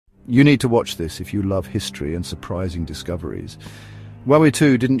You need to watch this if you love history and surprising discoveries.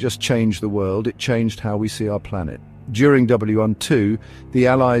 WWII didn't just change the world, it changed how we see our planet. During WWII, the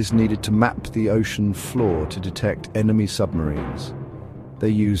Allies needed to map the ocean floor to detect enemy submarines. They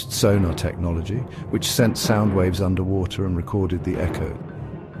used sonar technology, which sent sound waves underwater and recorded the echo.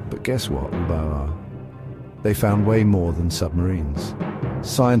 But guess what, they found way more than submarines.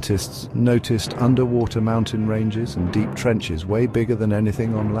 Scientists noticed underwater mountain ranges and deep trenches way bigger than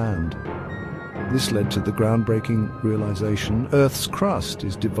anything on land. This led to the groundbreaking realization Earth's crust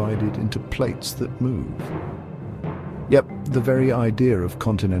is divided into plates that move. Yep, the very idea of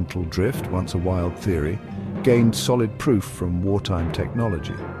continental drift, once a wild theory, gained solid proof from wartime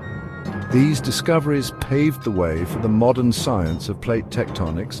technology. These discoveries paved the way for the modern science of plate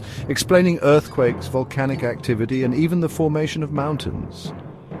tectonics, explaining earthquakes, volcanic activity, and even the formation of mountains.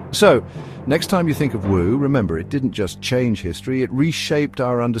 So, next time you think of WWII, remember it didn't just change history, it reshaped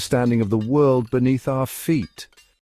our understanding of the world beneath our feet.